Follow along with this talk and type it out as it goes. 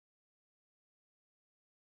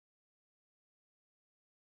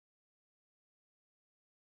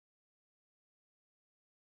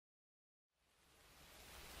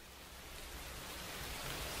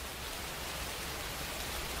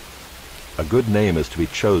A good name is to be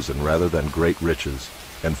chosen rather than great riches,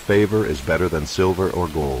 and favor is better than silver or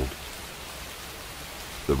gold.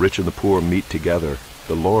 The rich and the poor meet together.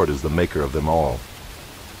 The Lord is the maker of them all.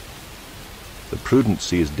 The prudent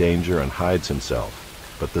sees danger and hides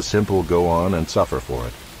himself, but the simple go on and suffer for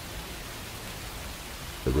it.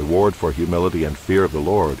 The reward for humility and fear of the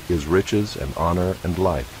Lord is riches and honor and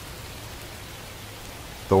life.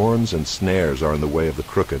 Thorns and snares are in the way of the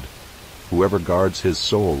crooked. Whoever guards his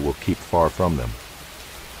soul will keep far from them.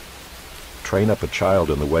 Train up a child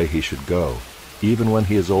in the way he should go. Even when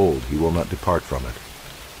he is old, he will not depart from it.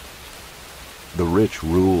 The rich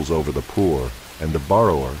rules over the poor, and the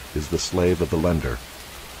borrower is the slave of the lender.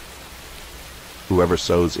 Whoever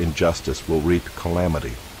sows injustice will reap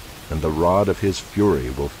calamity, and the rod of his fury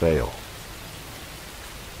will fail.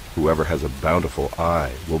 Whoever has a bountiful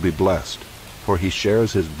eye will be blessed, for he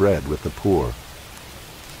shares his bread with the poor.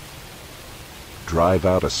 Drive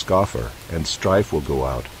out a scoffer, and strife will go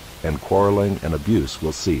out, and quarreling and abuse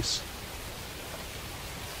will cease.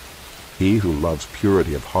 He who loves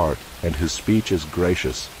purity of heart, and whose speech is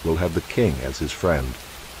gracious, will have the king as his friend.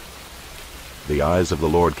 The eyes of the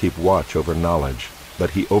Lord keep watch over knowledge, but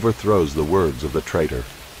he overthrows the words of the traitor.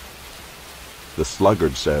 The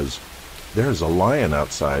sluggard says, "There is a lion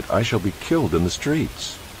outside, I shall be killed in the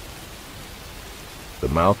streets." The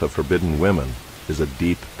mouth of forbidden women is a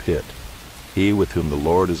deep pit. He with whom the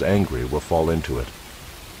Lord is angry will fall into it.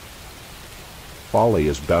 Folly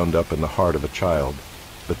is bound up in the heart of a child,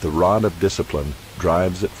 but the rod of discipline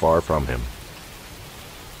drives it far from him.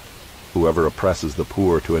 Whoever oppresses the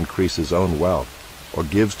poor to increase his own wealth, or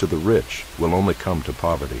gives to the rich, will only come to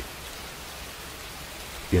poverty.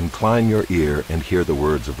 Incline your ear and hear the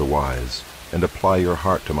words of the wise, and apply your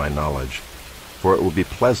heart to my knowledge, for it will be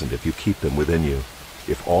pleasant if you keep them within you,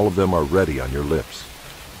 if all of them are ready on your lips.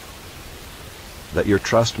 That your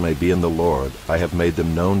trust may be in the Lord, I have made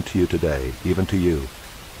them known to you today, even to you.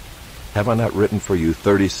 Have I not written for you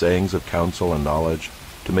 30 sayings of counsel and knowledge,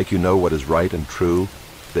 to make you know what is right and true,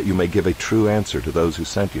 that you may give a true answer to those who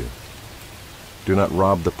sent you? Do not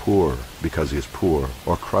rob the poor because he is poor,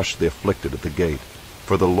 or crush the afflicted at the gate,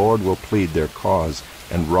 for the Lord will plead their cause,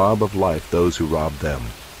 and rob of life those who rob them.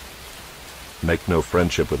 Make no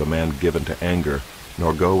friendship with a man given to anger,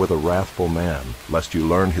 nor go with a wrathful man, lest you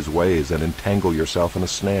learn his ways and entangle yourself in a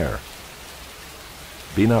snare.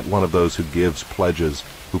 Be not one of those who gives pledges,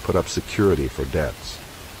 who put up security for debts.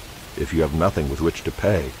 If you have nothing with which to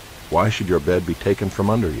pay, why should your bed be taken from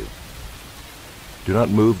under you? Do not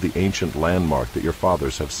move the ancient landmark that your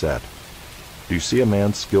fathers have set. Do you see a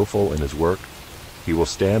man skillful in his work? He will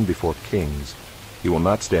stand before kings. He will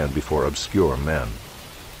not stand before obscure men.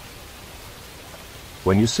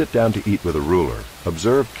 When you sit down to eat with a ruler,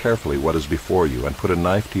 observe carefully what is before you, and put a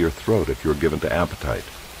knife to your throat if you are given to appetite.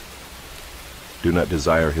 Do not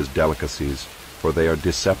desire his delicacies, for they are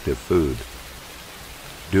deceptive food.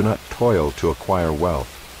 Do not toil to acquire wealth.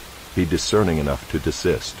 Be discerning enough to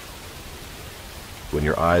desist. When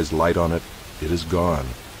your eyes light on it, it is gone,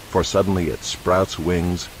 for suddenly it sprouts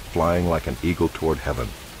wings, flying like an eagle toward heaven.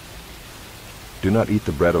 Do not eat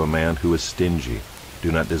the bread of a man who is stingy.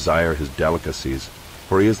 Do not desire his delicacies,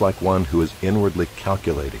 for he is like one who is inwardly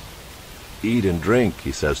calculating. Eat and drink,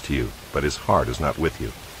 he says to you, but his heart is not with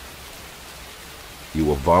you. You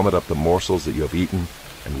will vomit up the morsels that you have eaten,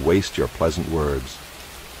 and waste your pleasant words.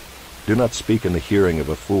 Do not speak in the hearing of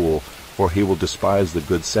a fool, for he will despise the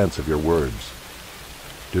good sense of your words.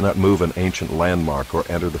 Do not move an ancient landmark or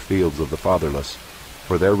enter the fields of the fatherless,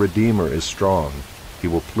 for their Redeemer is strong. He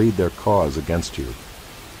will plead their cause against you.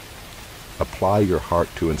 Apply your heart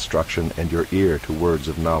to instruction and your ear to words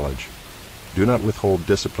of knowledge. Do not withhold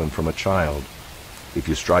discipline from a child. If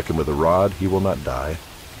you strike him with a rod, he will not die.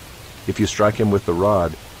 If you strike him with the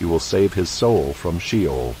rod, you will save his soul from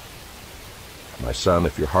Sheol. My son,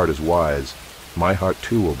 if your heart is wise, my heart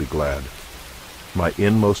too will be glad. My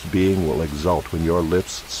inmost being will exult when your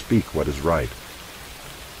lips speak what is right.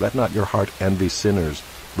 Let not your heart envy sinners,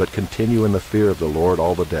 but continue in the fear of the Lord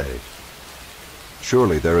all the day.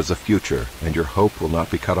 Surely there is a future, and your hope will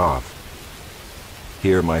not be cut off.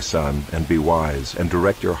 Hear, my son, and be wise, and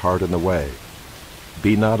direct your heart in the way.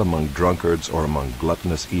 Be not among drunkards or among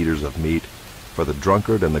gluttonous eaters of meat, for the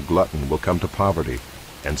drunkard and the glutton will come to poverty,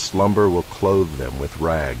 and slumber will clothe them with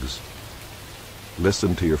rags.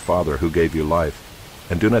 Listen to your father who gave you life,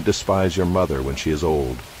 and do not despise your mother when she is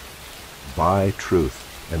old. Buy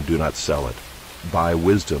truth, and do not sell it. Buy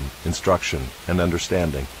wisdom, instruction, and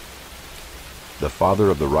understanding. The father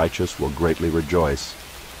of the righteous will greatly rejoice.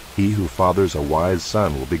 He who fathers a wise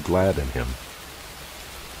son will be glad in him.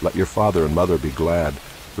 Let your father and mother be glad.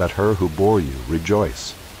 Let her who bore you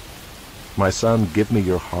rejoice. My son, give me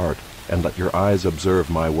your heart, and let your eyes observe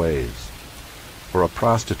my ways. For a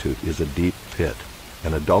prostitute is a deep pit,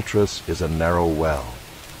 an adulteress is a narrow well.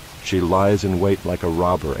 She lies in wait like a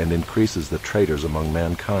robber and increases the traitors among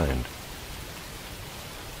mankind.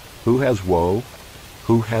 Who has woe?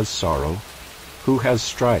 Who has sorrow? Who has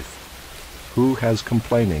strife? Who has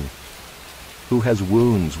complaining? Who has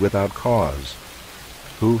wounds without cause?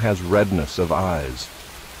 Who has redness of eyes?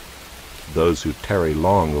 Those who tarry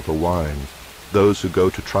long over wine, those who go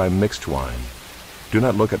to try mixed wine. Do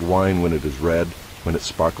not look at wine when it is red, when it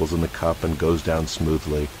sparkles in the cup and goes down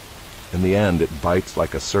smoothly. In the end it bites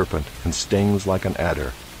like a serpent and stings like an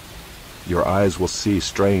adder. Your eyes will see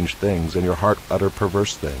strange things, and your heart utter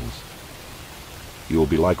perverse things. You will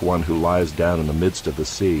be like one who lies down in the midst of the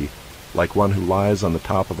sea, like one who lies on the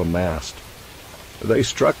top of a mast. They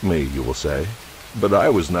struck me, you will say, but I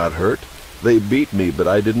was not hurt. They beat me, but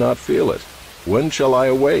I did not feel it. When shall I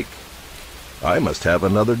awake? I must have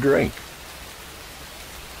another drink.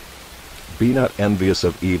 Be not envious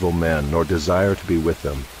of evil men, nor desire to be with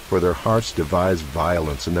them, for their hearts devise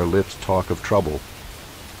violence, and their lips talk of trouble.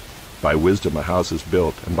 By wisdom a house is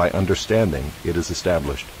built, and by understanding it is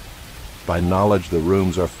established. By knowledge the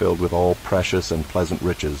rooms are filled with all precious and pleasant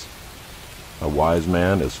riches. A wise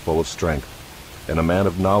man is full of strength, and a man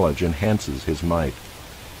of knowledge enhances his might.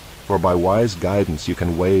 For by wise guidance you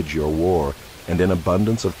can wage your war, and in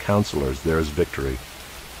abundance of counselors there is victory.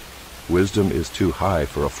 Wisdom is too high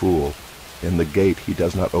for a fool. In the gate he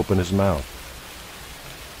does not open his mouth.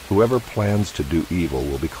 Whoever plans to do evil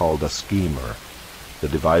will be called a schemer. The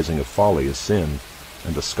devising of folly is sin,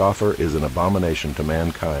 and the scoffer is an abomination to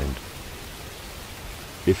mankind.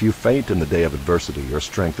 If you faint in the day of adversity, your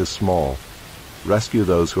strength is small. Rescue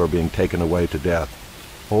those who are being taken away to death.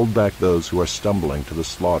 Hold back those who are stumbling to the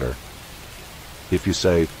slaughter. If you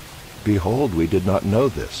say, Behold, we did not know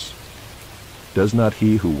this. Does not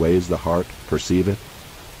he who weighs the heart perceive it?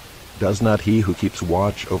 Does not he who keeps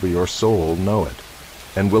watch over your soul know it?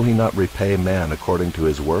 And will he not repay man according to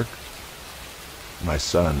his work? My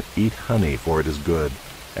son, eat honey, for it is good,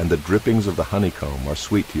 and the drippings of the honeycomb are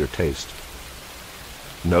sweet to your taste.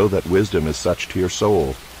 Know that wisdom is such to your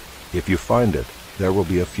soul. If you find it, there will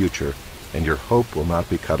be a future, and your hope will not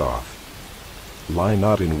be cut off. Lie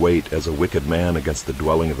not in wait as a wicked man against the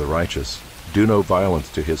dwelling of the righteous. Do no violence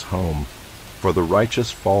to his home. For the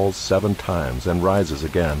righteous falls 7 times and rises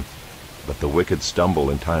again, but the wicked stumble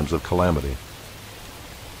in times of calamity.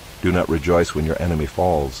 Do not rejoice when your enemy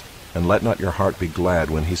falls, and let not your heart be glad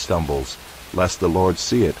when he stumbles, lest the Lord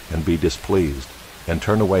see it and be displeased, and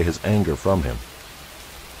turn away his anger from him.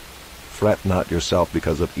 Fret not yourself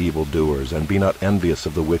because of evildoers, and be not envious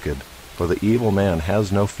of the wicked, for the evil man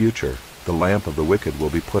has no future. The lamp of the wicked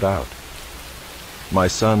will be put out. My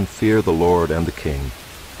son, fear the Lord and the king,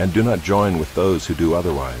 and do not join with those who do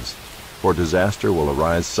otherwise, for disaster will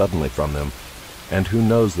arise suddenly from them, and who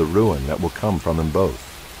knows the ruin that will come from them both.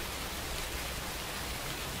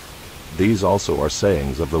 These also are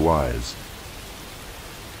sayings of the wise.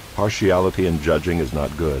 Partiality in judging is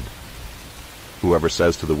not good. Whoever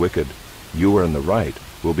says to the wicked, You are in the right,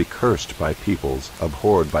 will be cursed by peoples,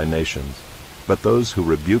 abhorred by nations. But those who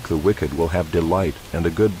rebuke the wicked will have delight, and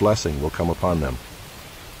a good blessing will come upon them.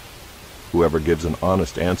 Whoever gives an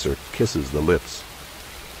honest answer kisses the lips.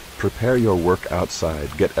 Prepare your work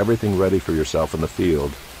outside, get everything ready for yourself in the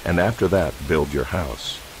field, and after that build your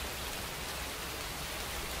house.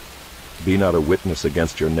 Be not a witness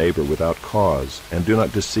against your neighbor without cause, and do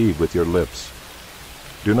not deceive with your lips.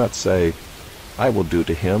 Do not say, I will do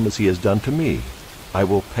to him as he has done to me. I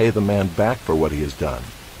will pay the man back for what he has done.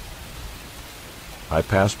 I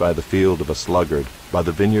passed by the field of a sluggard, by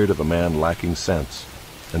the vineyard of a man lacking sense,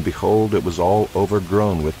 and behold, it was all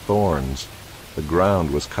overgrown with thorns. The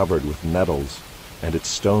ground was covered with nettles, and its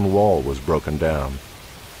stone wall was broken down.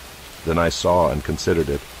 Then I saw and considered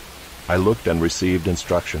it. I looked and received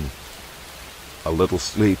instruction. A little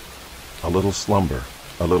sleep, a little slumber,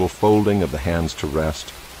 a little folding of the hands to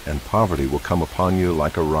rest, and poverty will come upon you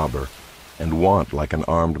like a robber, and want like an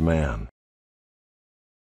armed man.